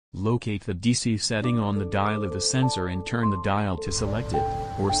Locate the DC setting on the dial of the sensor and turn the dial to select it,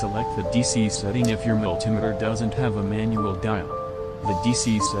 or select the DC setting if your multimeter doesn't have a manual dial. The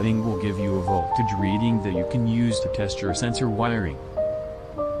DC setting will give you a voltage reading that you can use to test your sensor wiring.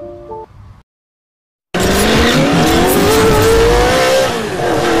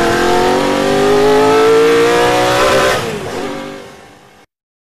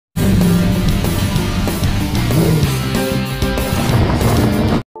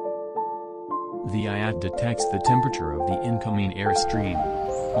 The IAT detects the temperature of the incoming airstream.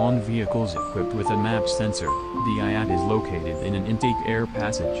 On vehicles equipped with a MAP sensor, the IAT is located in an intake air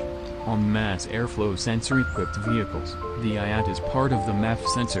passage. On mass airflow sensor-equipped vehicles, the IAT is part of the MAP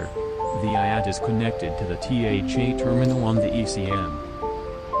sensor. The IAT is connected to the THA terminal on the ECM.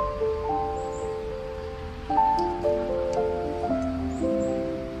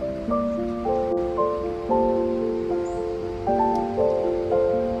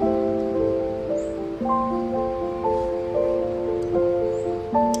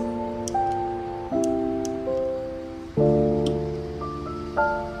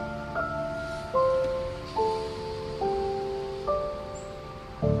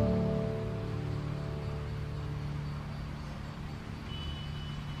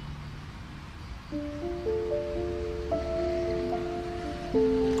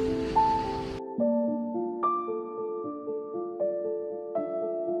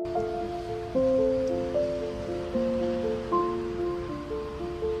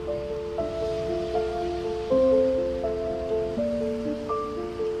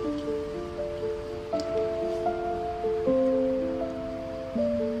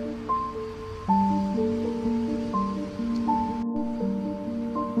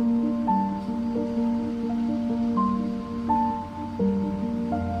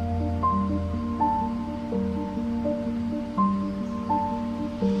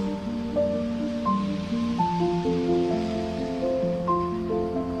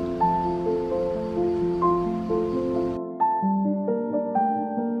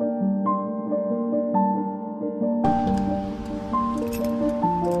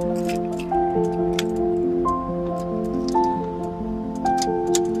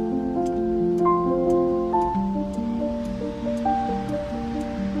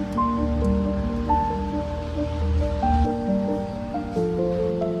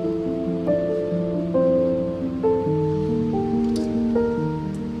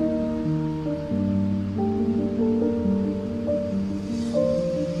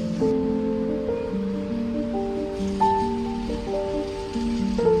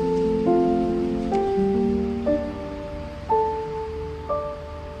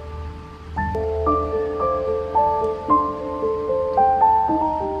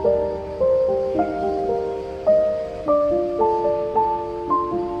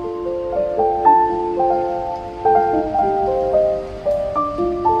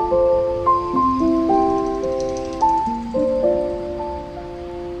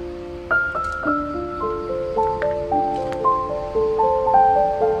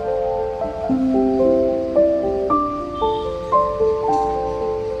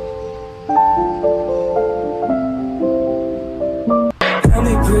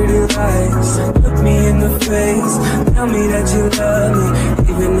 Look me in the face, tell me that you love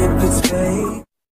me, even if it's fake.